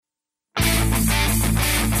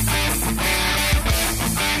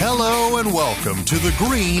Hello and welcome to the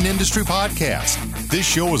Green Industry Podcast. This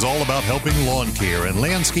show is all about helping lawn care and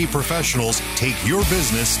landscape professionals take your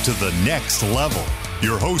business to the next level.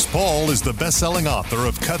 Your host, Paul, is the best-selling author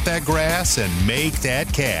of Cut That Grass and Make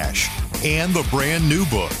That Cash and the brand new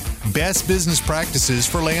book, Best Business Practices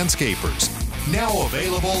for Landscapers, now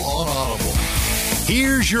available on Audible.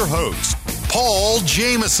 Here's your host, Paul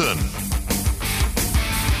Jameson.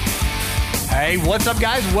 Hey, what's up,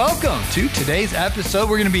 guys? Welcome to today's episode.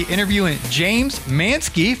 We're going to be interviewing James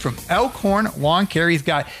Manske from Elkhorn Lawn Care. He's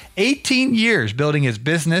got 18 years building his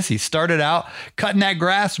business. He started out cutting that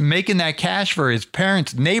grass, making that cash for his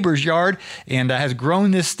parents' neighbor's yard, and has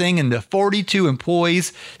grown this thing into 42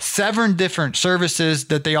 employees, 7 different services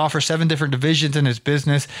that they offer, 7 different divisions in his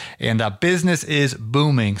business, and business is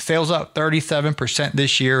booming. Sales up 37%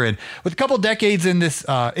 this year, and with a couple decades in this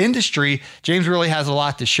industry, James really has a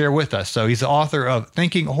lot to share with us. So he's the author of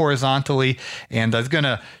Thinking Horizontally, and is going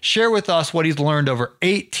to share with us what he's learned over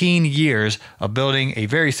 18 years of building a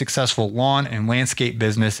very successful lawn and landscape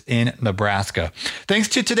business in Nebraska. Thanks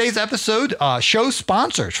to today's episode, show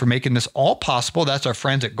sponsors for making this all possible. That's our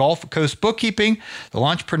friends at Gulf Coast Bookkeeping, the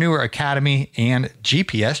Launchpreneur Academy, and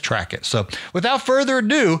GPS Track It. So without further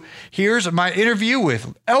ado, here's my interview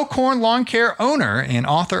with Elkhorn Lawn Care owner and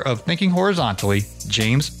author of Thinking Horizontally,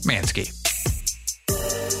 James Manske.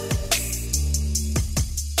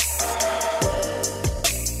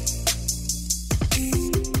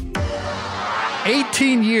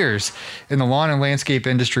 18 years in the lawn and landscape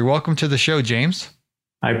industry. Welcome to the show, James.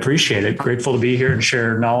 I appreciate it. Grateful to be here and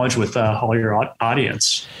share knowledge with all your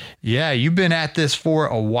audience. Yeah, you've been at this for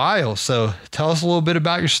a while. So tell us a little bit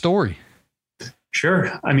about your story.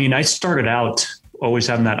 Sure. I mean, I started out always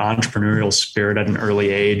having that entrepreneurial spirit at an early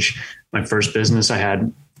age. My first business, I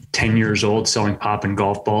had 10 years old selling pop and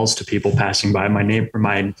golf balls to people passing by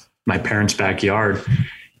my parents' backyard.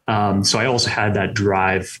 So I also had that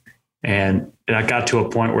drive. And I got to a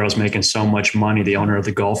point where I was making so much money, the owner of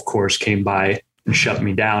the golf course came by and shut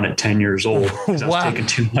me down at 10 years old because I was taking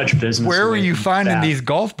too much business. Where were you finding these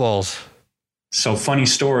golf balls? So funny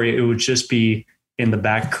story, it would just be in the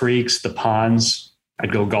back creeks, the ponds.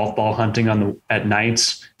 I'd go golf ball hunting at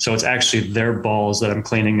nights. So it's actually their balls that I'm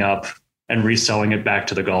cleaning up and reselling it back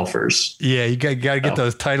to the golfers. Yeah, you got to get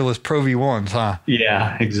those Titleist Pro V1s, huh?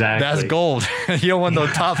 Yeah, exactly. That's gold. You don't want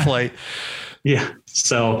those top flight. Yeah.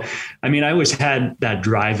 So, I mean, I always had that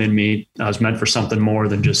drive in me. I was meant for something more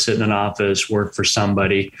than just sit in an office, work for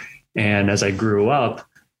somebody. And as I grew up,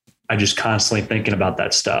 I just constantly thinking about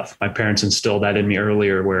that stuff. My parents instilled that in me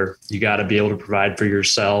earlier, where you got to be able to provide for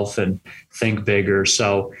yourself and think bigger.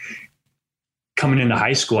 So coming into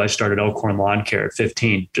high school, I started Elkhorn Lawn Care at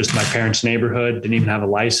 15, just my parents' neighborhood, didn't even have a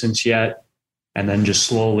license yet. And then just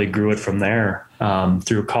slowly grew it from there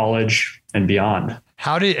through college and beyond.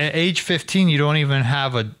 How did, at age 15, you don't even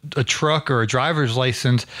have a truck or a driver's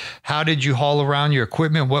license. How did you haul around your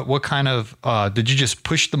equipment? What kind of, did you just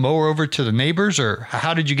push the mower over to the neighbors, or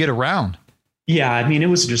how did you get around? Yeah, I mean, it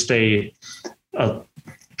was just a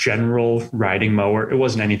general riding mower. It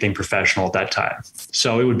wasn't anything professional at that time.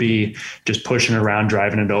 So it would be just pushing around,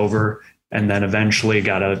 driving it over, and then eventually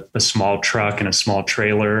got a small truck and a small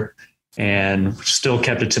trailer and still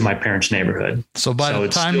kept it to my parents' neighborhood. So by the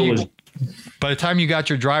time you got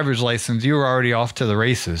your driver's license, you were already off to the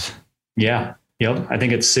races. Yeah. Yep. I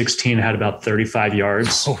think at 16, I had about 35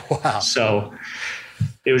 yards. Oh, wow. So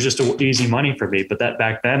it was just easy money for me. But that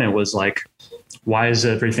back then it was like, why is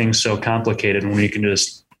everything so complicated when you can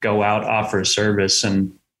just go out, offer a service?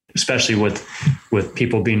 And especially with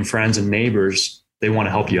people being friends and neighbors, they want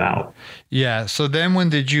to help you out. Yeah. So then when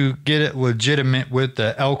did you get it legitimate with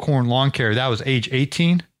the Elkhorn Lawn Care? That was age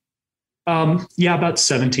 18? Yeah, about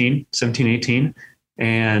 17, 18.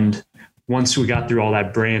 And once we got through all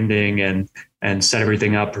that branding and set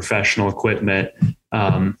everything up, professional equipment,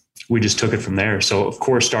 we just took it from there. So of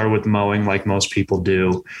course, started with mowing like most people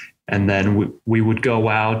do. And then we would go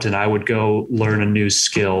out and I would go learn a new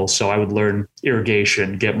skill. So I would learn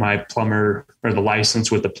irrigation, get my plumber or the license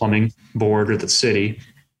with the plumbing board or the city,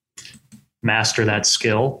 master that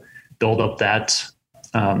skill, build up that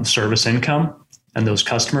service income and those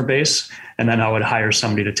customer base. And then I would hire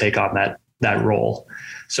somebody to take on that role.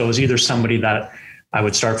 So it was either somebody that I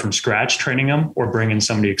would start from scratch training them or bring in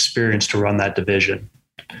somebody experienced to run that division.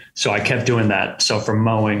 So I kept doing that. So from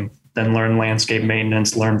mowing, then learn landscape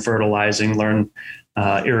maintenance, learn fertilizing, learn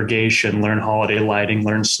irrigation, learn holiday lighting,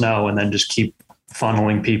 learn snow, and then just keep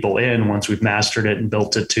funneling people in once we've mastered it and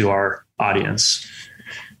built it to our audience.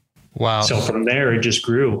 Wow. So from there, it just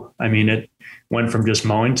grew. I mean, it went from just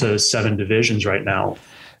mowing to 7 divisions right now.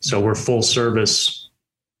 So we're full service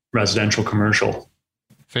residential commercial.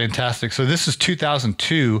 Fantastic. So this is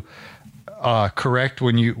 2002, correct?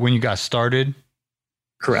 When you got started?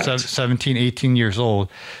 Correct. 17, 18 years old.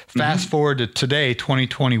 Fast forward to today,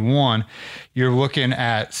 2021, you're looking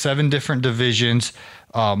at 7 different divisions,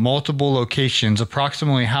 multiple locations.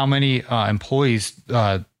 Approximately how many employees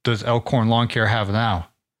does Elkhorn Lawn Care have now?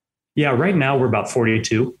 Yeah, right now we're about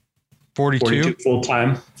 42. 42 full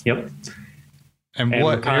time. Yep. And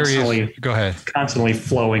what areas? Go ahead. Constantly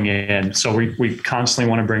flowing in. So we constantly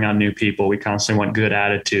want to bring on new people. We constantly want good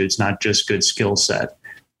attitudes, not just good skill set.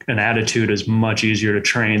 An attitude is much easier to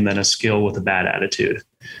train than a skill with a bad attitude.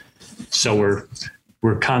 So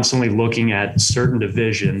we're constantly looking at certain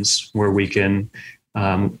divisions where we can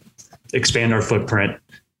expand our footprint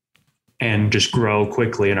and just grow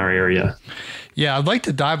quickly in our area. Yeah, I'd like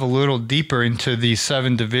to dive a little deeper into these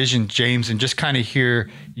 7 divisions, James, and just kind of hear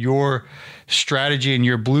your strategy and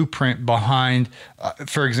your blueprint behind,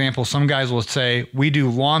 for example, some guys will say, we do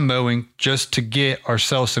lawn mowing just to get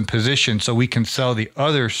ourselves in position so we can sell the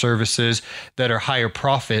other services that are higher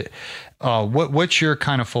profit. What's your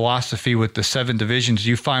kind of philosophy with the 7 divisions? Do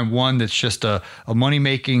you find one that's just a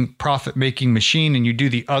money-making, profit-making machine and you do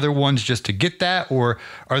the other ones just to get that? Or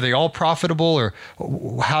are they all profitable? Or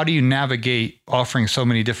how do you navigate offering so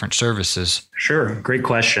many different services? Sure. Great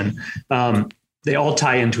question. They all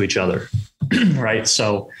tie into each other, right?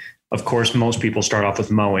 So, of course, most people start off with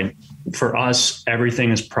mowing. For us, everything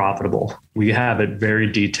is profitable. We have it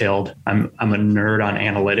very detailed. I'm a nerd on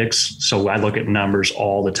analytics, so I look at numbers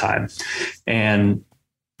all the time. And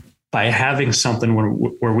by having something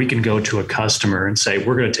where we can go to a customer and say,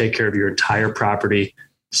 we're going to take care of your entire property,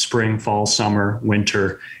 spring, fall, summer,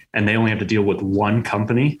 winter, and they only have to deal with one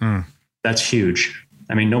company, that's huge.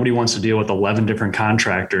 I mean, nobody wants to deal with 11 different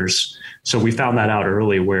contractors. So we found that out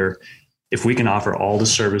early, where if we can offer all the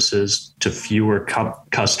services to fewer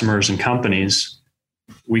customers and companies,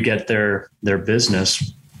 we get their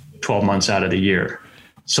business 12 months out of the year.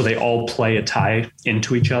 So they all play a tie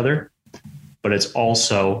into each other, but it's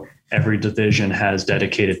also every division has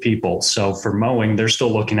dedicated people. So for mowing, they're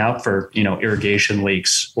still looking out for, irrigation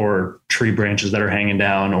leaks or tree branches that are hanging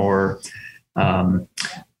down or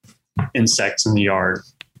insects in the yard.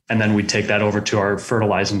 And then we take that over to our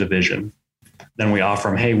fertilizing division. Then we offer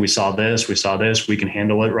them, hey, we saw this, we can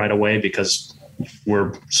handle it right away because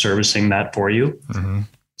we're servicing that for you. Mm-hmm.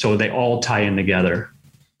 So they all tie in together.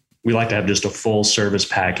 We like to have just a full service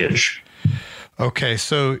package. Okay.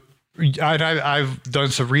 So I've done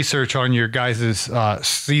some research on your guys'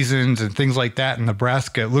 seasons and things like that in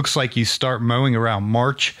Nebraska. It looks like you start mowing around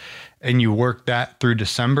March and you work that through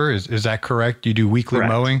December. Is that correct? You do weekly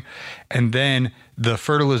Correct. Mowing. And then the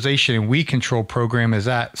fertilization and weed control program, is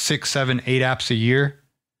that 6, 7, 8 apps a year?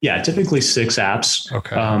 Yeah, typically 6 apps.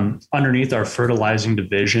 Okay. Underneath our fertilizing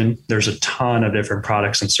division, there's a ton of different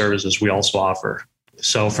products and services we also offer.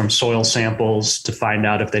 So from soil samples to find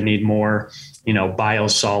out if they need more,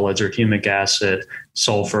 biosolids or humic acid,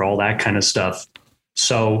 sulfur, all that kind of stuff.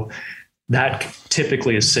 So that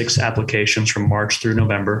typically is 6 applications from March through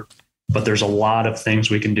November. But there's a lot of things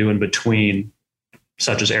we can do in between,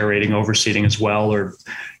 such as aerating, overseeding as well, or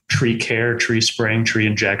tree care, tree spraying, tree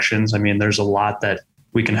injections. I mean, there's a lot that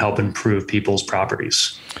we can help improve people's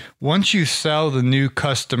properties. Once you sell the new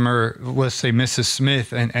customer, let's say Mrs.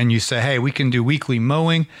 Smith, and you say, hey, we can do weekly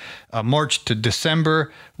mowing, March to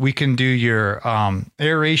December, we can do your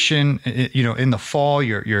aeration, in the fall,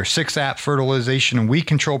 your 6-app fertilization and weed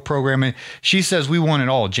control program. And she says, we want it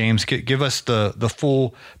all, James. Give us the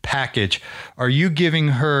full package. Are you giving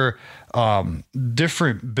her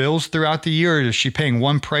different bills throughout the year, or is she paying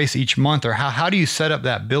one price each month, or how do you set up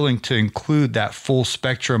that billing to include that full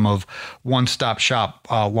spectrum of one-stop shop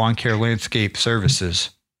lawn care landscape services?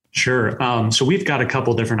 Sure. So we've got a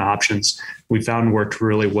couple different options we found worked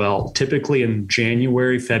really well. Typically in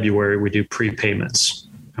January, February, we do prepayments.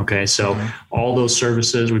 Okay. So all those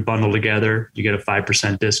services we bundle together. You get a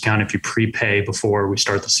 5% discount if you prepay before we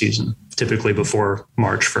start the season, typically before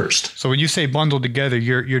March 1st. So when you say bundled together,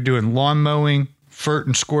 you're doing lawn mowing, fert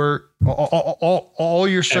and squirt, all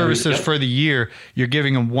your services for the year. You're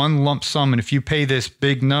giving them one lump sum. And if you pay this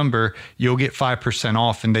big number, you'll get 5%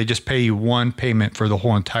 off, and they just pay you one payment for the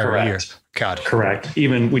whole entire year. Got it. Correct.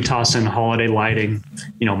 Even we toss in holiday lighting,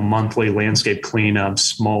 monthly landscape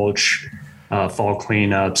cleanups, mulch, fall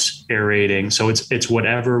cleanups, aerating. So it's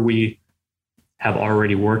whatever we have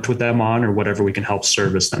already worked with them on, or whatever we can help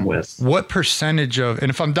service them with. What percentage of, and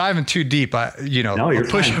if I'm diving too deep,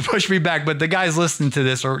 push me back, but the guys listening to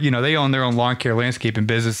this, or, they own their own lawn care landscaping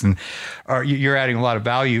business, and you're adding a lot of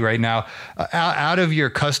value right now. Out of your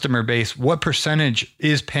customer base, what percentage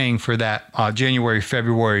is paying for that January,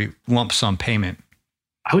 February lump sum payment?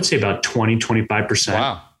 I would say about 20-25%.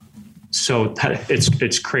 Wow. So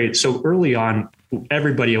it's great. So early on,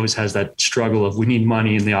 everybody always has that struggle of we need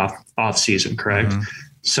money in the off season, correct? Mm-hmm.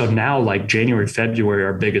 So now like January, February are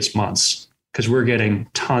our biggest months because we're getting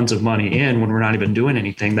tons of money in when we're not even doing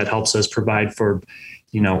anything. That helps us provide for,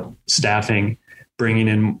 staffing, bringing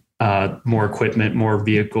in more equipment, more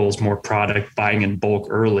vehicles, more product, buying in bulk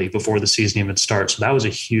early before the season even starts. So that was a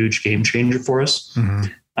huge game changer for us.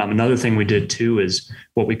 Mm-hmm. Another thing we did too is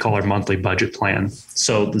what we call our monthly budget plan.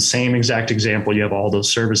 So the same exact example, you have all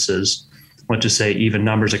those services. Let's just say even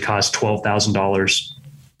numbers that cost $12,000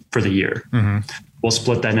 for the year. Mm-hmm. We'll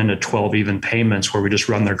split that into 12 even payments where we just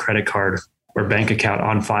run their credit card or bank account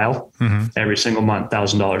on file every single month,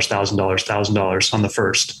 $1,000 on the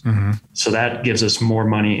first. Mm-hmm. So that gives us more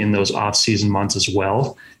money in those off-season months as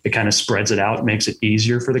well. It kind of spreads it out, makes it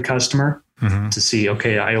easier for the customer to see,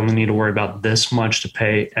 okay, I only need to worry about this much to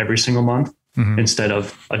pay every single month instead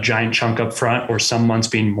of a giant chunk up front or some months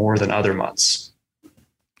being more than other months.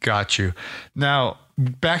 Got you. Now,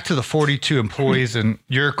 back to the 42 employees, and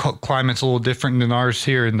your climate's a little different than ours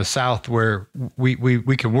here in the South, where we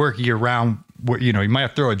can work year round. You might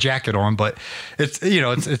have to throw a jacket on, but it's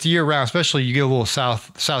year round, especially you get a little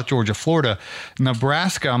South Georgia, Florida,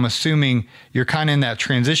 Nebraska. I'm assuming you're kind of in that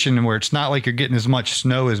transition where it's not like you're getting as much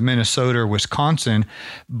snow as Minnesota or Wisconsin,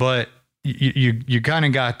 but you kind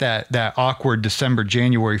of got that awkward December,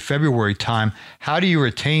 January, February time. How do you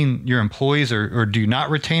retain your employees, or do you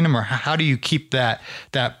not retain them, or how do you keep that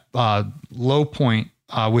low point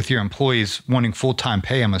with your employees wanting full-time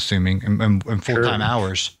pay, I'm assuming, and full-time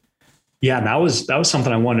hours? Yeah, that was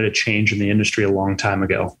something I wanted to change in the industry a long time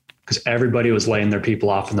ago because everybody was laying their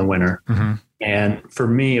people off in the winter. Mm-hmm. And for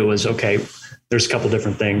me, it was, okay, there's a couple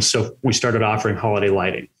different things. So we started offering holiday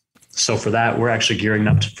lighting. So for that, we're actually gearing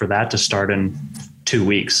up for that to start in 2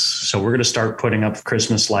 weeks. So we're going to start putting up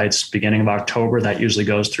Christmas lights beginning of October. That usually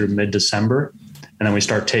goes through mid-December. And then we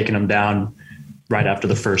start taking them down right after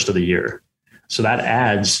the first of the year. So that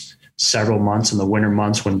adds several months in the winter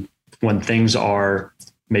months when things are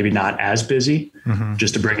maybe not as busy,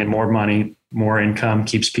 just to bring in more money, more income,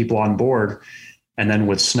 keeps people on board. And then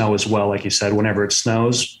with snow as well, like you said, whenever it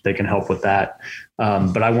snows, they can help with that.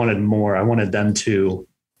 But I wanted more. I wanted them to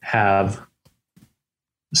have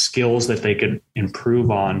skills that they could improve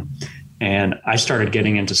on. And I started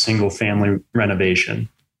getting into single family renovation.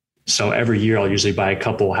 So every year I'll usually buy a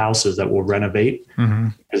couple houses that we'll renovate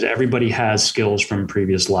because everybody has skills from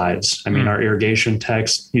previous lives. I mean, our irrigation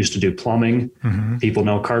techs used to do plumbing. People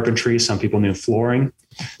know carpentry. Some people knew flooring.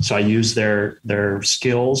 So I use their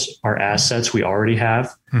skills, our assets we already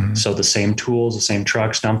have. So the same tools, the same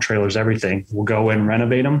trucks, dump trailers, everything. We'll go in,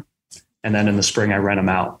 renovate them. And then in the spring, I rent them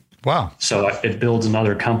out. Wow. So it builds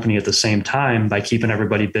another company at the same time by keeping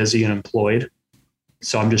everybody busy and employed.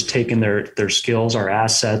 So I'm just taking their skills, our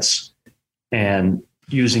assets, and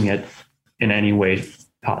using it in any way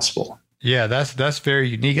possible. Yeah, that's very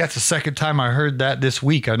unique. That's the second time I heard that this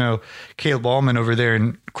week. I know Caleb Allman over there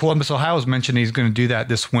in Columbus, Ohio, has mentioned he's going to do that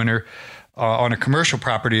this winter on a commercial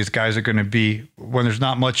property. His guys are going to be, when there's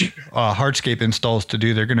not much hardscape installs to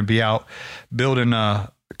do, they're going to be out building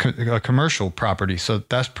a commercial property. So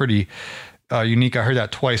that's pretty unique. I heard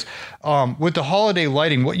that twice. With the holiday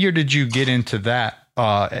lighting, what year did you get into that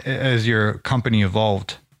as your company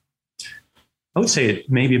evolved? I would say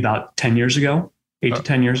maybe about 10 years ago, 8 to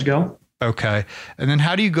 10 years ago. Okay. And then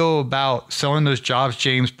how do you go about selling those jobs,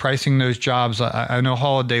 James, pricing those jobs? I know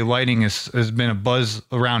holiday lighting has been a buzz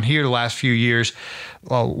around here the last few years.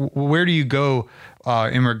 Where do you go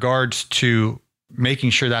in regards to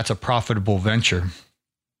making sure that's a profitable venture?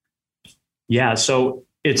 Yeah. So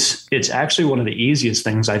it's actually one of the easiest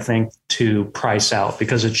things, I think, to price out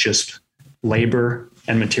because it's just labor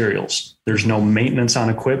and materials. There's no maintenance on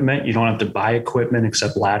equipment. You don't have to buy equipment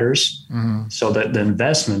except ladders. So that the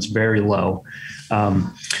investment's very low.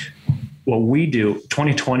 What we do,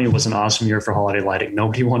 2020 was an awesome year for holiday lighting.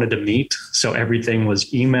 Nobody wanted to meet. So everything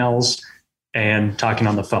was emails and talking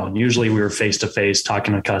on the phone. Usually we were face-to-face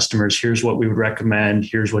talking to customers. Here's what we would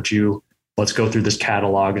recommend. Let's go through this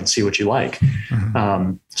catalog and see what you like.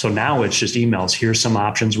 So now it's just emails. Here's some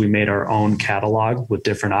options. We made our own catalog with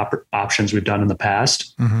different options we've done in the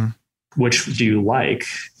past. Which do you like?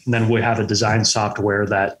 And then we have a design software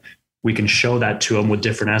that we can show that to them with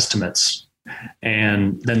different estimates.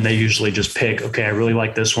 And then they usually just pick, okay, I really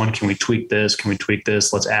like this one. Can we tweak this? Can we tweak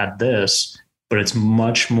this? Let's add this. But it's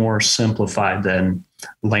much more simplified than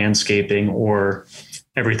landscaping or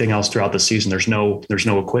everything else throughout the season. There's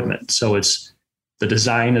no equipment. So the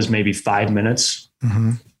design is maybe 5 minutes.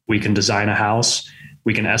 We can design a house,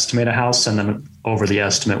 we can estimate a house, and then over the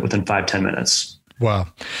estimate within 5-10 minutes. Wow.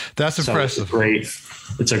 That's impressive.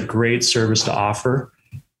 It's a great service to offer,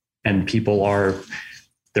 and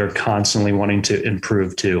they're constantly wanting to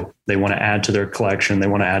improve too. They want to add to their collection. They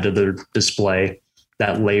want to add to their display.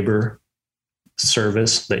 That labor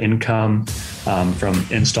service, the income from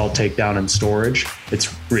install, takedown, and storage,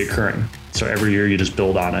 it's recurring. So every year you just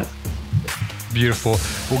build on it. Beautiful.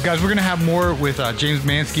 Well, guys, we're going to have more with James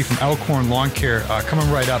Manske from Elkhorn Lawn Care coming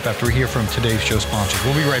right up after we hear from today's show sponsors.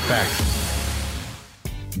 We'll be right back.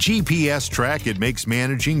 GPS Track It makes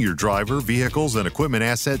managing your driver, vehicles, and equipment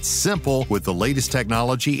assets simple with the latest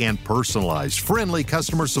technology and personalized, friendly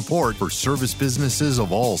customer support for service businesses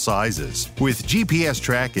of all sizes. With GPS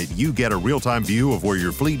Track It, you get a real-time view of where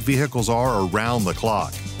your fleet vehicles are around the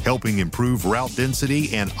clock, helping improve route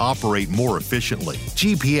density and operate more efficiently.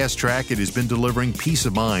 GPS Track It has been delivering peace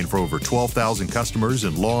of mind for over 12,000 customers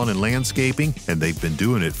in lawn and landscaping, and they've been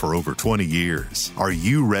doing it for over 20 years. Are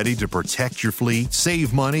you ready to protect your fleet,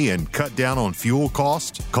 save money, and cut down on fuel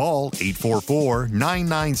costs? Call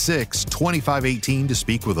 844-996-2518 to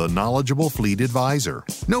speak with a knowledgeable fleet advisor.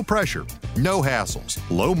 No pressure, no hassles,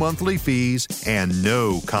 low monthly fees, and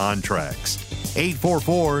no contracts.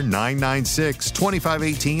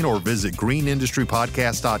 844-996-2518 or visit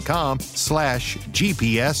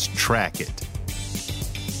greenindustrypodcast.com/GPS Track It.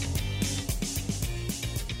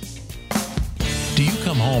 Do you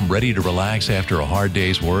come home ready to relax after a hard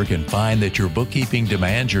day's work and find that your bookkeeping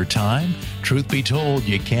demands your time? Truth be told,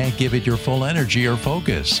 you can't give it your full energy or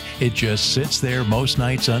focus. It just sits there most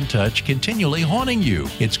nights untouched, continually haunting you.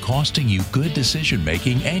 It's costing you good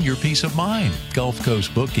decision-making and your peace of mind. Gulf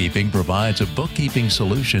Coast Bookkeeping provides a bookkeeping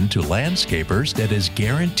solution to landscapers that is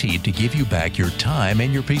guaranteed to give you back your time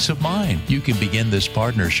and your peace of mind. You can begin this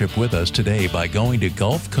partnership with us today by going to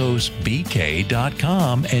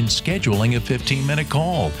GulfCoastBK.com and scheduling a 15-minute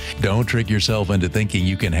call. Don't trick yourself into thinking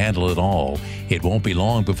you can handle it all. It won't be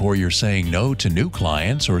long before you're saying no to new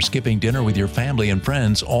clients or skipping dinner with your family and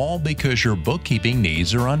friends, all because your bookkeeping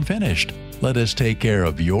needs are unfinished. Let us take care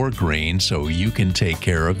of your green so you can take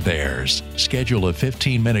care of theirs. Schedule a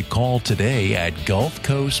 15-minute call today at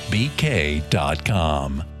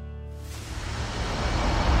GulfCoastBK.com.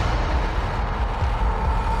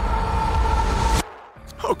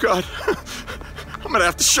 Oh, God. I'm going to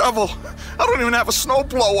have to shovel. I don't even have a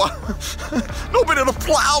snowblower. Nobody to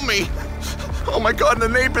plow me. Oh, my God, and the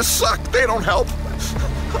neighbors suck. They don't help.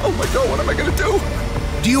 Oh, my God, what am I going to do?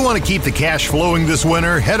 Do you want to keep the cash flowing this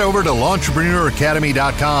winter? Head over to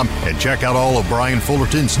L'EntrepreneurAcademy.com and check out all of Brian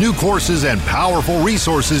Fullerton's new courses and powerful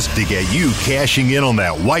resources to get you cashing in on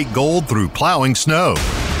that white gold through plowing snow.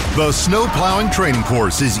 The Snow Plowing Training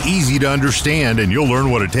Course is easy to understand, and you'll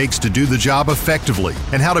learn what it takes to do the job effectively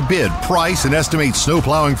and how to bid, price, and estimate snow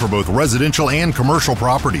plowing for both residential and commercial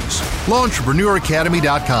properties.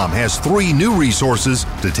 L'EntrepreneurAcademy.com has 3 new resources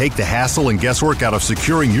to take the hassle and guesswork out of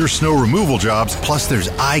securing your snow removal jobs, plus there's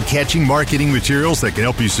eye-catching marketing materials that can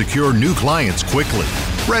help you secure new clients quickly.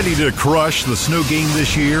 Ready to crush the snow game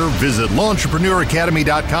this year? Visit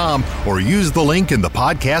L'EntrepreneurAcademy.com or use the link in the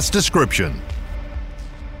podcast description.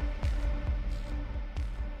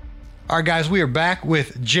 All right, guys, we are back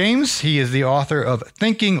with James. He is the author of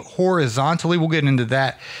Thinking Horizontally. We'll get into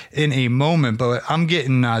that in a moment, but I'm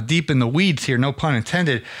getting deep in the weeds here, no pun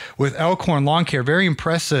intended, with Elkhorn Lawn Care. Very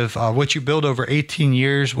impressive what you built over 18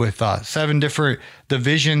 years with 7 different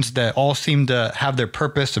divisions that all seem to have their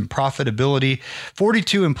purpose and profitability.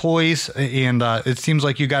 42 employees, and it seems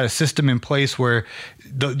like you got a system in place where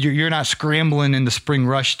you're not scrambling in the spring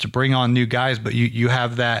rush to bring on new guys, but you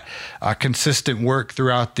have that consistent work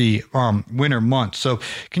throughout the winter months. So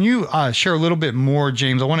can you share a little bit more,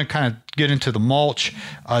 James? I want to kind of get into the mulch,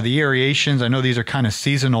 the aerations. I know these are kind of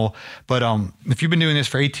seasonal, but if you've been doing this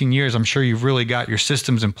for 18 years, I'm sure you've really got your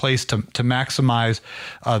systems in place to maximize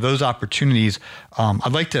those opportunities.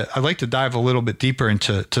 I'd like to dive a little bit deeper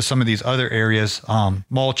into some of these other areas,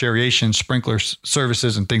 mulch, aeration, sprinkler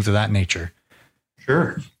services, and things of that nature.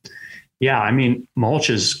 Sure. Yeah. I mean,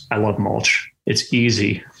 I love mulch. It's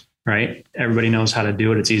easy, right? Everybody knows how to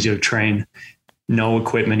do it. It's easy to train. No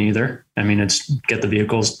equipment either. I mean, it's get the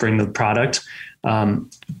vehicles, bring the product.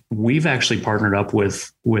 We've actually partnered up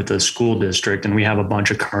with a school district, and we have a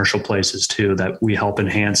bunch of commercial places too that we help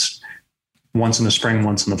enhance once in the spring,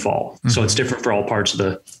 once in the fall. Mm-hmm. So it's different for all parts of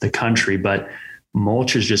the country, but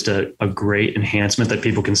mulch is just a great enhancement that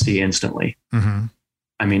people can see instantly. Mm-hmm.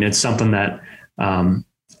 I mean, it's something that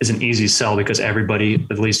is an easy sell because everybody,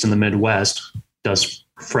 at least in the Midwest, does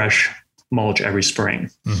fresh mulch every spring.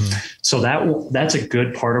 Mm-hmm. So that's a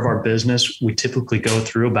good part of our business. We typically go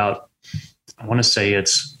through about, I want to say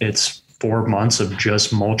it's 4 months of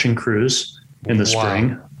just mulching crews in the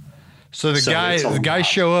spring. So the guys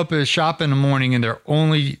show up at a shop in the morning, and their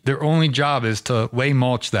only job is to lay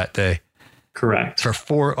mulch that day. Correct.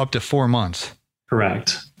 For up to 4 months.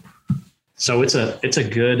 Correct. So it's a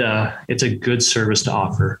good service to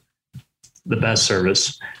offer. The best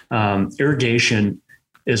service. Irrigation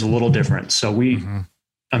is a little different. So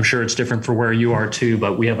I'm sure it's different for where you are too,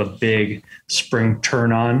 but we have a big spring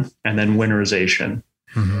turn on and then winterization.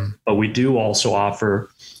 But we do also offer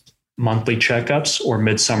monthly checkups or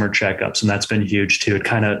midsummer checkups. And that's been huge too. It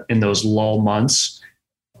kind of in those lull months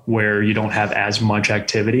where you don't have as much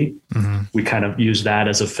activity, we kind of use that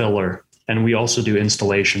as a filler. And we also do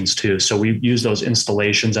installations too. So we use those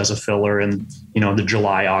installations as a filler in, the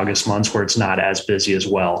July, August months where it's not as busy as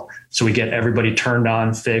well. So we get everybody turned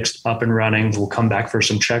on, fixed, up and running. We'll come back for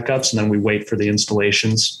some checkups, and then we wait for the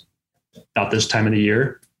installations about this time of the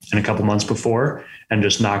year and a couple months before, and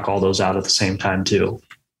just knock all those out at the same time too.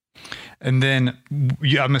 And then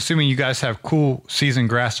I'm assuming you guys have cool season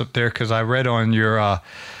grass up there, because I read on your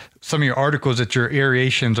some of your articles that your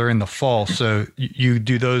aerations are in the fall. So you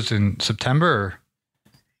do those in September? Or?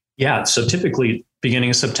 Yeah. So typically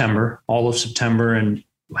beginning of September, all of September and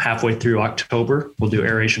halfway through October, we'll do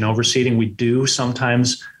aeration overseeding. We do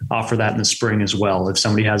sometimes offer that in the spring as well. If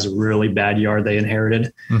somebody has a really bad yard they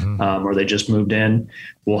inherited or they just moved in,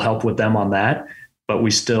 we'll help with them on that. But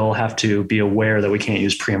we still have to be aware that we can't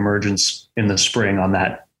use pre-emergence in the spring on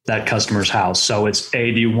that customer's house. So it's do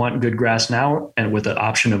you want good grass now and with the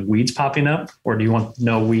option of weeds popping up, or do you want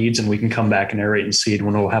no weeds and we can come back and aerate and seed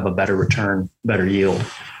when we'll have a better return, better yield?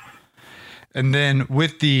 And then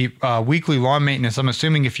with the weekly lawn maintenance, I'm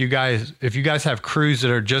assuming if you guys have crews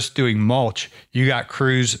that are just doing mulch, you got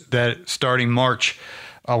crews that starting March,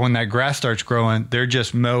 when that grass starts growing, they're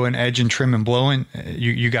just mowing, edging, trimming, blowing.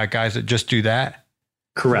 You got guys that just do that?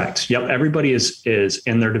 Correct. Yep. Everybody is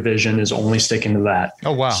in their division is only sticking to that.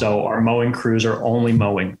 Oh, wow. So our mowing crews are only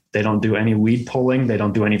mowing. They don't do any weed pulling. They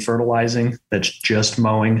don't do any fertilizing. That's just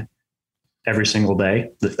mowing every single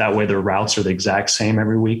day. That way their routes are the exact same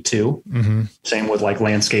every week too. Same with like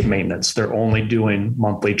landscape maintenance. They're only doing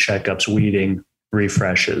monthly checkups, weeding,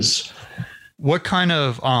 refreshes. What kind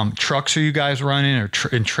of trucks are you guys running, or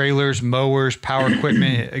in trailers, mowers, power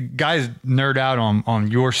equipment? Guys nerd out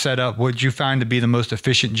on your setup. What did you find to be the most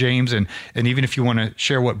efficient, James? And even if you want to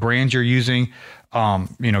share what brands you're using,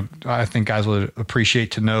 I think guys would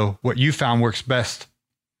appreciate to know what you found works best.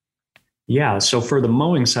 Yeah. So for the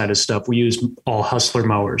mowing side of stuff, we use all Hustler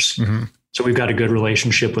mowers. So we've got a good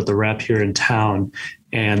relationship with the rep here in town,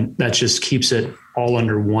 and that just keeps it all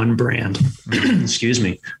under one brand,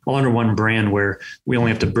 all under one brand, where we only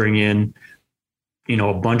have to bring in,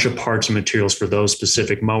 a bunch of parts and materials for those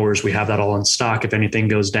specific mowers. We have that all in stock. If anything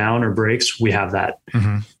goes down or breaks, we have that.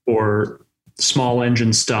 For small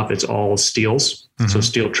engine stuff, it's all Steels. So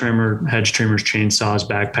steel trimmer, hedge trimmers, chainsaws,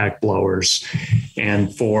 backpack blowers.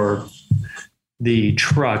 And for the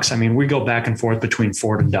trucks, we go back and forth between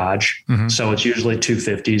Ford and Dodge. So it's usually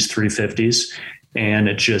 250s, 350s, and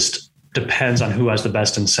it just depends on who has the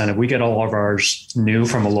best incentive. We get all of ours new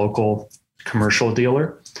from a local commercial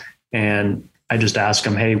dealer, and I just ask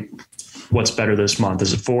them, hey, what's better this month?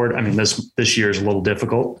 Is it Ford? This year is a little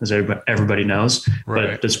difficult, as everybody knows, right.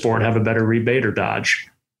 But does Ford have a better rebate or Dodge?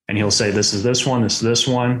 And he'll say, this is this one, this is this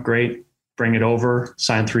one. Great. Bring it over,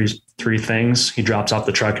 sign three things. He drops off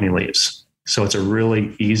the truck and he leaves. So it's a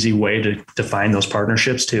really easy way to define those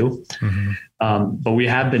partnerships too. But we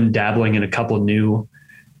have been dabbling in a couple of new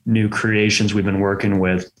creations we've been working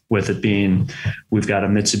with it being, we've got a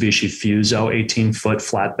Mitsubishi Fuso 18-foot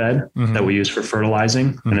flatbed that we use for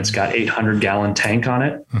fertilizing. And it's got 800-gallon tank on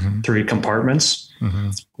it, 3 compartments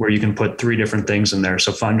where you can put 3 different things in there.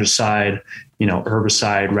 So fungicide,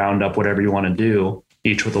 herbicide, Roundup, whatever you want to do,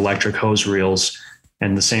 each with electric hose reels.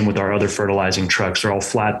 And the same with our other fertilizing trucks. They're all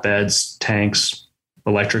flatbeds, tanks,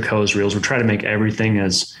 electric hose reels. We try to make everything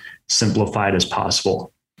as simplified as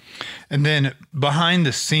possible. And then behind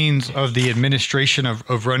the scenes of the administration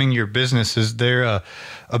of running your business, is there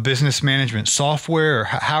a business management software, or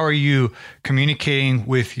how are you communicating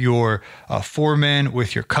with your foremen,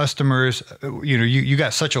 with your customers? You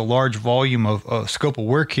got such a large volume of scope of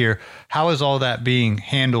work here. How is all that being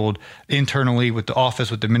handled internally with the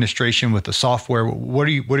office, with the administration, with the software? What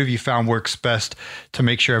have you found works best to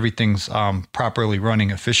make sure everything's properly running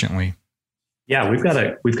efficiently? Yeah, we've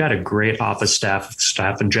got a great office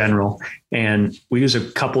staff in general, and we use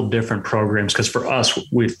a couple different programs because for us,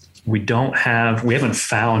 we haven't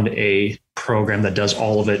found a program that does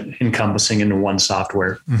all of it encompassing into one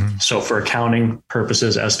software. So for accounting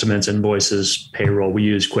purposes, estimates, invoices, payroll, we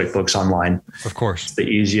use QuickBooks Online. Of course, it's the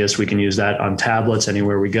easiest. We can use that on tablets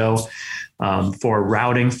anywhere we go. For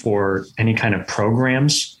routing for any kind of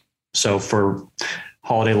programs. So for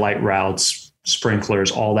holiday light routes,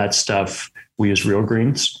 sprinklers, all that stuff, we use Real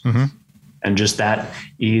Greens. Mm-hmm. And just that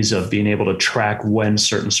ease of being able to track when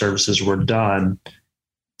certain services were done,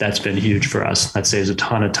 that's been huge for us. That saves a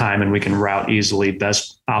ton of time, and we can route easily,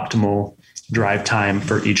 best optimal drive time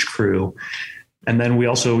for each crew. And then we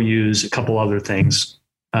also use a couple other things.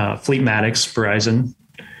 Fleetmatics, Verizon,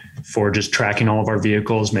 for just tracking all of our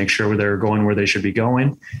vehicles, make sure they're going where they should be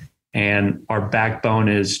going. And our backbone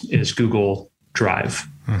is Google Drive.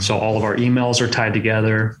 Mm-hmm. So all of our emails are tied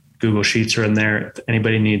together. Google Sheets are in there. If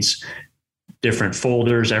anybody needs different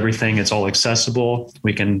folders, everything, it's all accessible.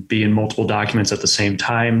 We can be in multiple documents at the same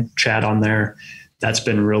time, chat on there. That's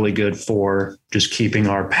been really good for just keeping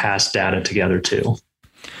our past data together too.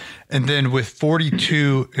 And then with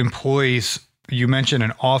 42 employees, you mentioned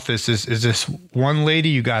an office. Is this one lady?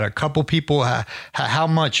 You got a couple people? How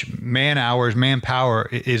much manpower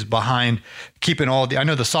is behind keeping all the, I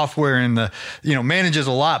know the software and the, manages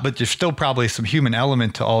a lot, but there's still probably some human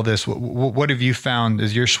element to all this. What have you found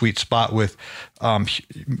is your sweet spot with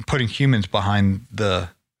putting humans behind the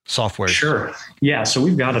software? Sure. Yeah. So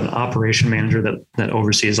we've got an operation manager that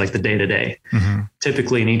oversees like the day-to-day. Mm-hmm.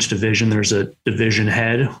 Typically in each division, there's a division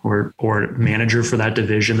head or manager for that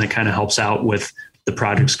division that kind of helps out with the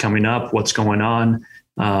projects coming up, what's going on.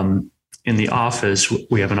 In the office,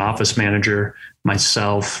 we have an office manager,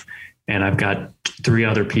 myself, and I've got 3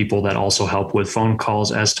 other people that also help with phone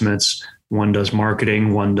calls, estimates. One does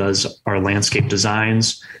marketing, one does our landscape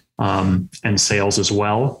designs, and sales as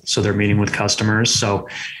well. So they're meeting with customers. So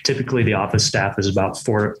typically the office staff is about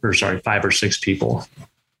 5 or 6 people.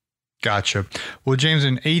 Gotcha. Well, James,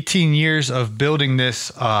 in 18 years of building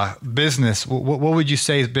this business, what would you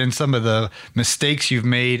say has been some of the mistakes you've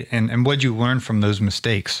made, and what did you learn from those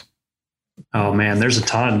mistakes? Oh man, there's a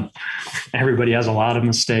ton. Everybody has a lot of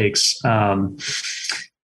mistakes.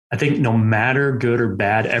 I think no matter good or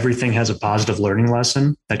bad, everything has a positive learning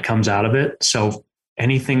lesson that comes out of it. So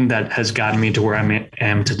anything that has gotten me to where I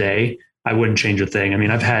am today, I wouldn't change a thing. I mean,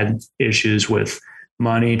 I've had issues with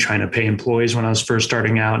money, trying to pay employees when I was first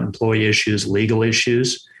starting out, employee issues, legal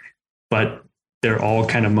issues, but they're all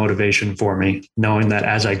kind of motivation for me, knowing that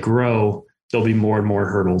as I grow, there'll be more and more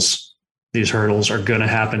hurdles. These hurdles are going to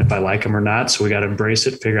happen if I like them or not. So we got to embrace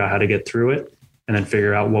it, figure out how to get through it, and then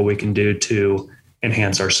figure out what we can do to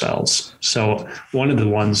enhance ourselves. So one of the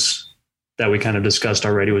ones that we kind of discussed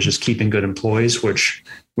already was just keeping good employees, which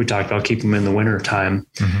we talked about, keep them in the winter time.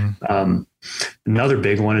 Mm-hmm. Another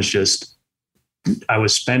big one is just, I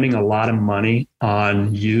was spending a lot of money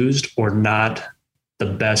on used or not the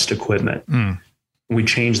best equipment. We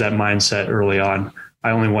changed that mindset early on. I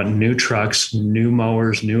only want new trucks, new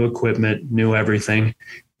mowers, new equipment, new everything.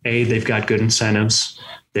 They've got good incentives.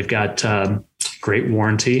 They've got great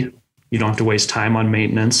warranty. You don't have to waste time on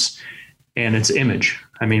maintenance, and it's image.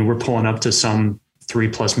 I mean, we're pulling up to some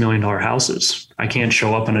 $3+ million houses. I can't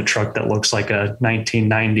show up in a truck that looks like a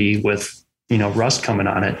 1990 with, rust coming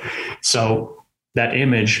on it. So that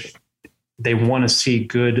image, they want to see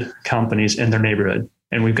good companies in their neighborhood.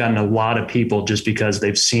 And we've gotten a lot of people just because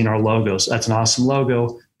they've seen our logos. That's an awesome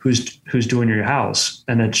logo. Who's doing your house?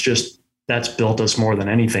 And it's just, that's built us more than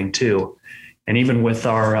anything too. And even with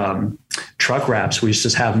our truck wraps, we used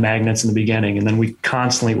to have magnets in the beginning, and then we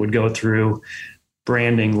constantly would go through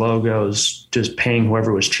branding, logos, just paying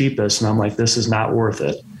whoever was cheapest. And I'm like, this is not worth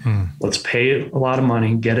it. Let's pay a lot of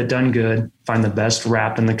money, get it done good, find the best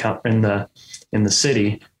wrap in the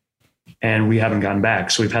city. And we haven't gotten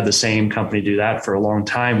back. So we've had the same company do that for a long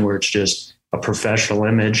time, where it's just a professional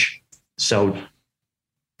image. So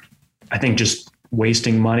I think just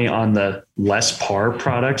wasting money on the less par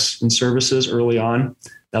products and services early on,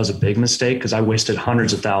 that was a big mistake, because I wasted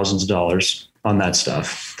hundreds of thousands of dollars on that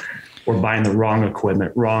stuff, or buying the wrong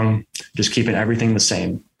equipment, just keeping everything the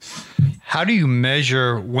same. How do you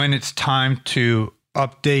measure when it's time to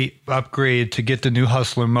upgrade to get the new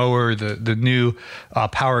Hustler mower, the new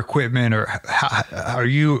power equipment, or are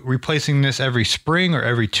you replacing this every spring or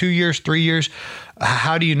every 2 years, 3 years?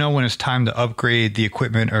 How do you know when it's time to upgrade the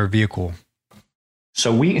equipment or vehicle?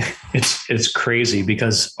 So it's crazy,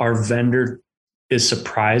 because our vendor is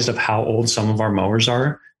surprised of how old some of our mowers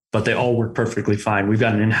are, but they all work perfectly fine. We've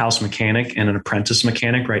got an in-house mechanic and an apprentice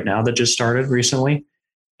mechanic right now that just started recently.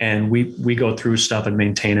 And we go through stuff and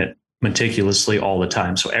maintain it meticulously all the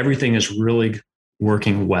time. So everything is really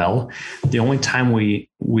working well. The only time we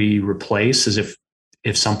replace is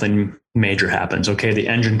if something major happens. Okay, the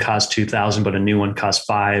engine costs $2,000, but a new one costs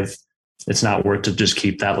 $5,000. It's not worth to just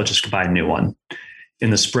keep that. Let's just buy a new one. In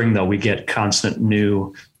the spring, though, we get constant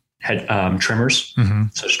new trimmers.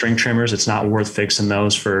 So string trimmers, it's not worth fixing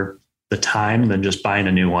those for the time than just buying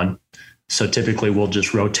a new one. So typically we'll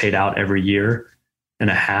just rotate out every year and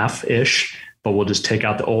a half ish, but we'll just take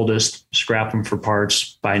out the oldest, scrap them for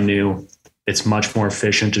parts, buy new. It's much more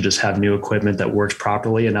efficient to just have new equipment that works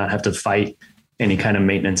properly and not have to fight any kind of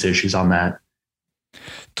maintenance issues on that.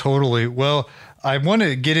 Totally. Well, I want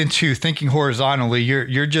to get into thinking horizontally.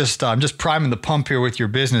 You're just I'm just priming the pump here with your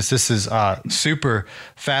business. This is super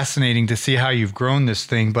fascinating to see how you've grown this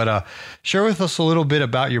thing. But share with us a little bit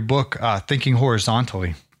about your book, Thinking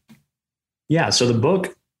Horizontally. Yeah. So the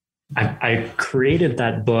book, I created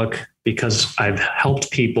that book because I've helped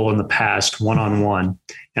people in the past one-on-one,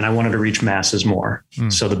 and I wanted to reach masses more.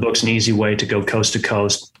 So the book's an easy way to go coast to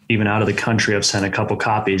coast, even out of the country. I've sent a couple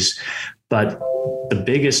copies, but the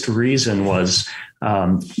biggest reason was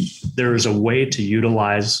there is a way to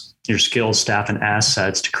utilize your skills, staff, and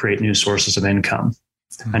assets to create new sources of income.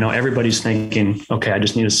 I know everybody's thinking, okay, I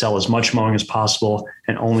just need to sell as much mowing as possible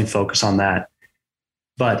and only focus on that.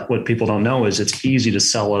 But what people don't know is it's easy to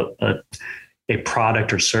sell a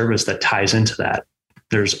product or service that ties into that.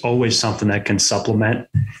 There's always something that can supplement.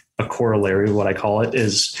 A corollary, what I call it,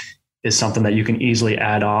 is something that you can easily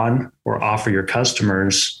add on or offer your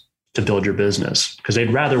customers to build your business, because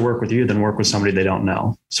they'd rather work with you than work with somebody they don't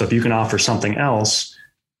know. So if you can offer something else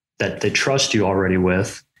that they trust you already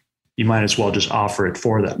with, you might as well just offer it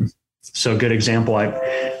for them. So a good example,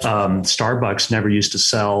 Starbucks never used to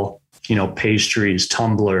sell, pastries,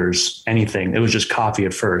 tumblers, anything. It was just coffee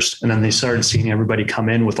at first. And then they started seeing everybody come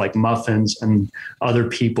in with like muffins and other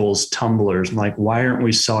people's tumblers. And like, why aren't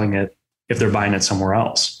we selling it if they're buying it somewhere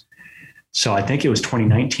else? So I think it was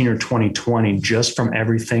 2019 or 2020, just from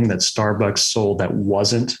everything that Starbucks sold that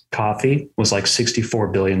wasn't coffee was like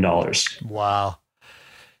 $64 billion. Wow.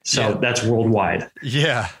 So that's worldwide.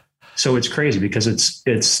 Yeah. So it's crazy because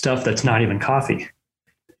it's stuff that's not even coffee.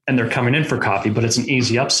 And they're coming in for coffee, but it's an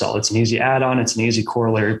easy upsell. It's an easy add-on. It's an easy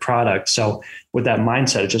corollary product. So with that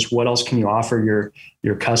mindset, it's just what else can you offer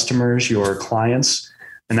your customers, your clients?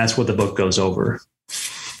 And that's what the book goes over.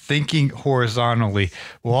 Thinking horizontally.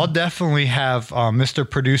 Well, I'll definitely have Mr.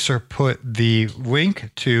 Producer put the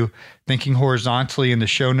link to Thinking Horizontally in the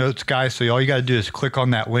show notes, guys. So all you got to do is click on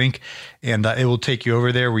that link and it will take you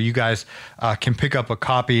over there where you guys can pick up a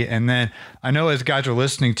copy. And then I know as guys are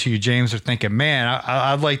listening to you, James, are thinking, man,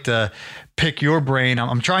 I'd like to pick your brain.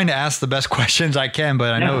 I'm trying to ask the best questions I can,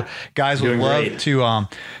 but I know guys would love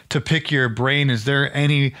to pick your brain. Is there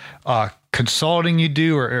any consulting you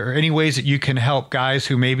do or any ways that you can help guys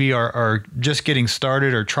who maybe are just getting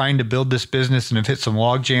started or trying to build this business and have hit some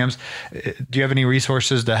log jams? Do you have any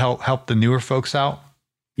resources to help the newer folks out?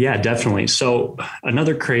 Yeah, definitely. So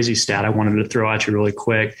another crazy stat I wanted to throw at you really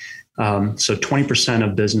quick. So 20%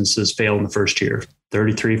 of businesses fail in the first year,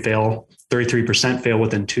 33% fail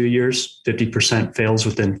within 2 years, 50% fails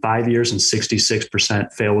within 5 years, and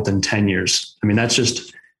 66% fail within 10 years. I mean, that's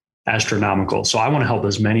just astronomical. So I want to help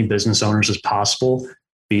as many business owners as possible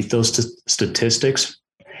beat those statistics.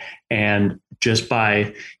 And just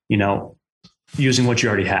by, using what you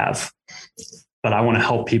already have, but I want to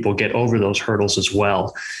help people get over those hurdles as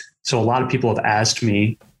well. So a lot of people have asked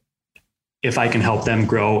me if I can help them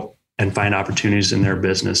grow and find opportunities in their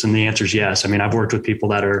business. And the answer is yes. I mean, I've worked with people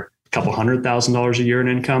that are a couple $100,000 a year in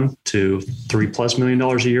income to $3+ million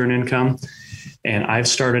a year in income. And I've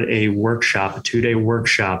started a workshop, a 2-day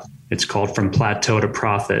workshop. It's called From Plateau to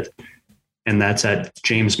Profit. And that's at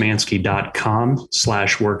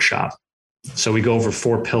jamesmansky.com/workshop. So we go over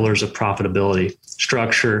 4 pillars of profitability: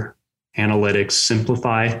 structure, analytics,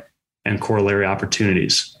 simplify, and corollary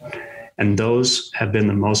opportunities. And those have been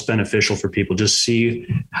the most beneficial for people. Just see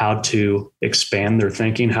how to expand their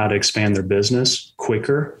thinking, how to expand their business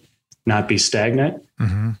quicker, not be stagnant,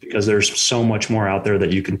 because there's so much more out there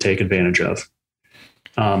that you can take advantage of.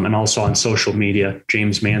 And also on social media,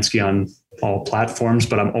 James Mansky on all platforms,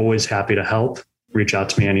 but I'm always happy to help. Reach out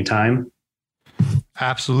to me anytime.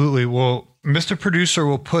 Absolutely. Well, Mr. Producer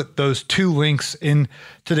will put those 2 links in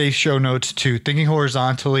today's show notes to Thinking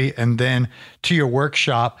Horizontally and then to your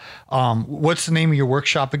workshop. What's the name of your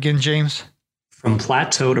workshop again, James? From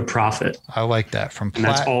Plateau to Profit. I like that. And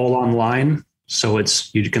that's all online. So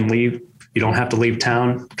you can leave. You don't have to leave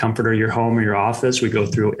town, comfort of your home or your office. We go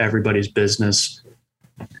through everybody's business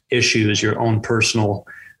issues, your own personal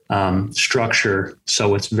structure.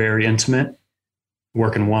 So it's very intimate,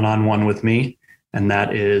 working one-on-one with me. And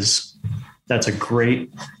that's a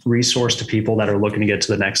great resource to people that are looking to get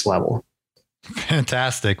to the next level.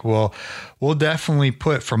 Fantastic. Well, we'll definitely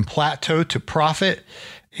put From Plateau to Profit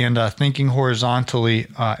and Thinking Horizontally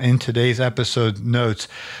in today's episode notes.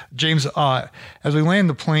 James, as we land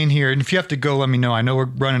the plane here, and if you have to go, let me know. I know we're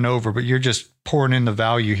running over, but you're just pouring in the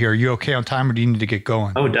value here. Are you okay on time, or do you need to get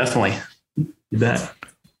going? Oh, definitely. You bet.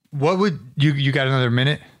 What would you got another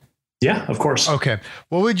minute? Yeah, of course. Okay.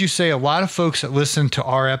 What would you say? A lot of folks that listen to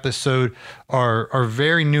our episode are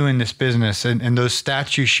very new in this business, and those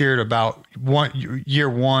stats you shared about year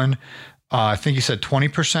one, I think you said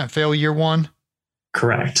 20% fail year one.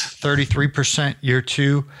 Correct. 33% year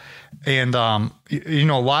two. And, a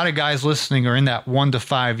lot of guys listening are in that 1 to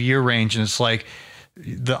 5 year range. And it's like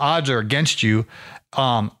the odds are against you.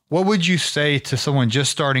 What would you say to someone just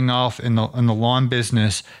starting off in the lawn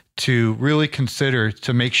business to really consider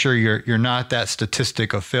to make sure you're not that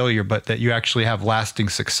statistic of failure, but that you actually have lasting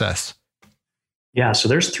success? Yeah. So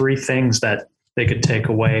there's 3 things that they could take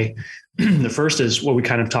away. The first is what we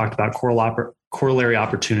kind of talked about, corollary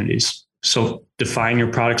opportunities. So define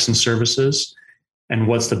your products and services and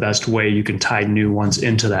what's the best way you can tie new ones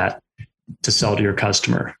into that to sell to your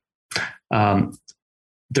customer.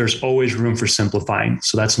 There's always room for simplifying.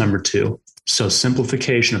 So that's number 2. So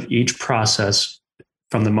simplification of each process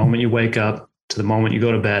from the moment you wake up to the moment you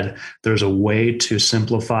go to bed, there's a way to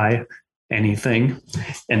simplify anything.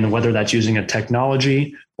 And whether that's using a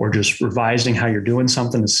technology or just revising how you're doing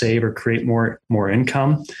something to save or create more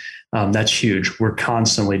income, that's huge. We're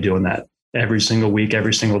constantly doing that. Every single week,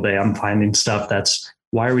 every single day, I'm finding stuff that's,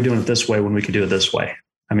 why are we doing it this way when we could do it this way?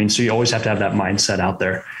 I mean, so you always have to have that mindset out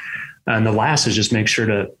there. And the last is just make sure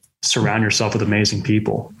to surround yourself with amazing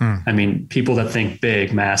people. I mean, people that think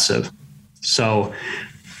big, massive. So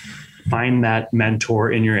find that mentor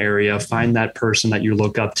in your area, find that person that you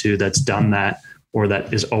look up to that's done that, or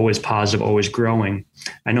that is always positive, always growing.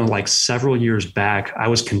 I know like several years back, I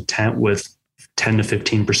was content with 10 to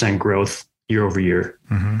 15% growth year over year.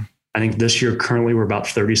 Mm-hmm. I think this year, currently, we're about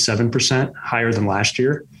 37% higher than last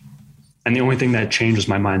year. And the only thing that changed was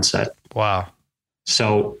my mindset. Wow.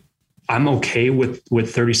 So I'm okay with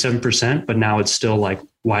 37%, but now it's still like,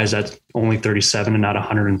 why is that only 37 and not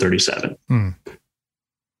 137?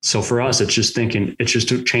 So for us, it's just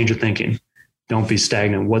a change of thinking. Don't be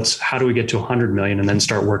stagnant. How do we get to 100 million and then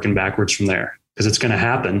start working backwards from there? Because it's going to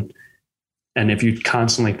happen. And if you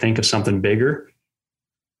constantly think of something bigger,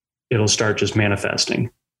 it'll start just manifesting.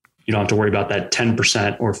 You don't have to worry about that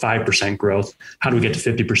 10% or 5% growth. How do we get to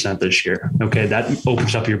 50% this year? Okay, that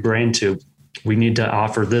opens up your brain to, we need to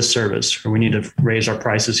offer this service, or we need to raise our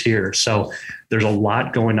prices here. So there's a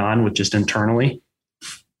lot going on with just internally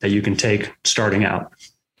that you can take starting out.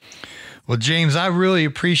 Well, James, I really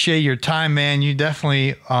appreciate your time, man. You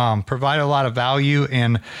definitely provide a lot of value.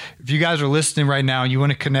 And if you guys are listening right now and you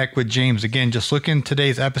want to connect with James, again, just look in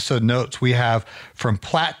today's episode notes. We have From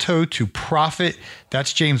Plateau to Profit.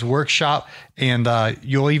 That's James' workshop. And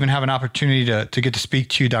you'll even have an opportunity to get to speak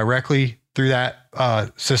to you directly through that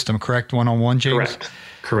system, correct? One-on-one, James?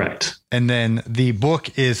 Correct. And then the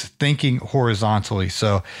book is Thinking Horizontally.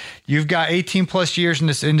 So you've got 18 plus years in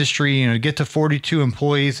this industry, get to 42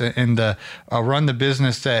 employees and run the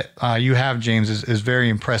business that you have, James, is very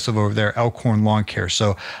impressive over there, Elkhorn Lawn Care.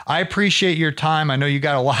 So I appreciate your time. I know you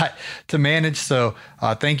got a lot to manage. So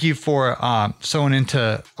thank you for sewing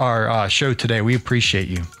into our show today. We appreciate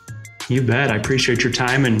you. You bet. I appreciate your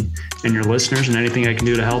time and your listeners, and anything I can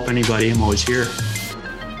do to help anybody, I'm always here.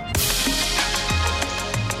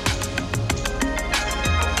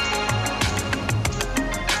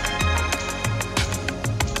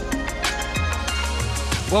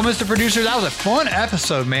 Well, Mr. Producer, that was a fun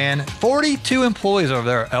episode, man. 42 employees over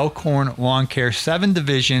there at Elkhorn Lawn Care, 7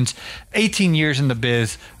 divisions, 18 years in the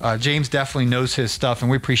biz. James definitely knows his stuff, and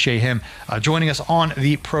we appreciate him joining us on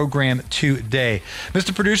the program today.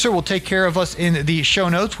 Mr. Producer will take care of us in the show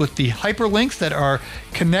notes with the hyperlinks that are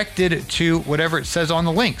connected to whatever it says on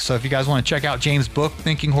the link. So if you guys want to check out James' book,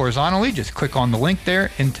 Thinking Horizontally, just click on the link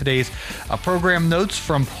there in today's program notes,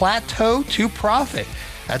 From Plateau to Profit.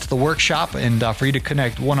 That's the workshop, and for you to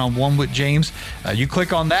connect one-on-one with James, you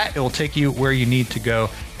click on that. It will take you where you need to go.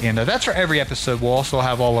 And that's for every episode. We'll also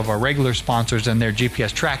have all of our regular sponsors in there,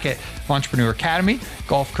 GPS Track It, Entrepreneur Academy,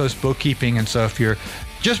 Gulf Coast Bookkeeping. And so if you're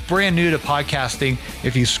just brand new to podcasting,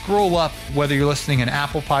 if you scroll up, whether you're listening in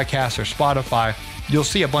Apple Podcasts or Spotify, you'll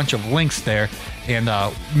see a bunch of links there. And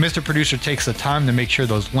Mr. Producer takes the time to make sure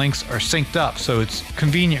those links are synced up so it's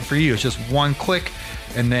convenient for you. It's just one click,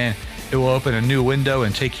 and then it will open a new window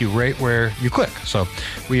and take you right where you click. So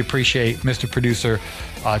we appreciate Mr. Producer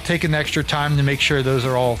taking the extra time to make sure those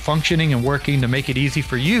are all functioning and working to make it easy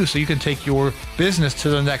for you so you can take your business to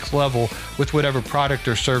the next level with whatever product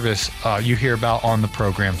or service you hear about on the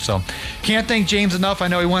program. So can't thank James enough. I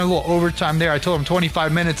know he went a little overtime there. I told him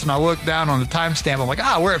 25 minutes and I looked down on the timestamp. I'm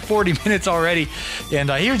like, we're at 40 minutes already.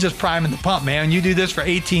 And he was just priming the pump, man. When you do this for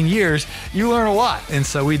 18 years, you learn a lot. And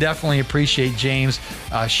so we definitely appreciate James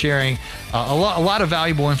sharing a lot of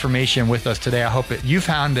valuable information with us today. I hope that you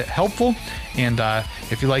found it helpful. And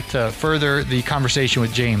if you'd like to further the conversation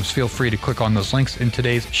with James, feel free to click on those links in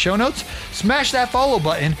today's show notes. Smash that follow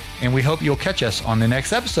button, and we hope you'll catch us on the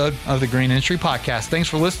next episode of the Green Industry Podcast. Thanks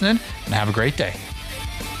for listening, and have a great day.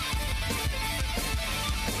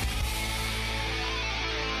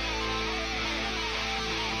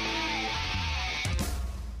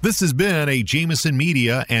 This has been a Jameson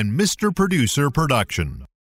Media and Mr. Producer production.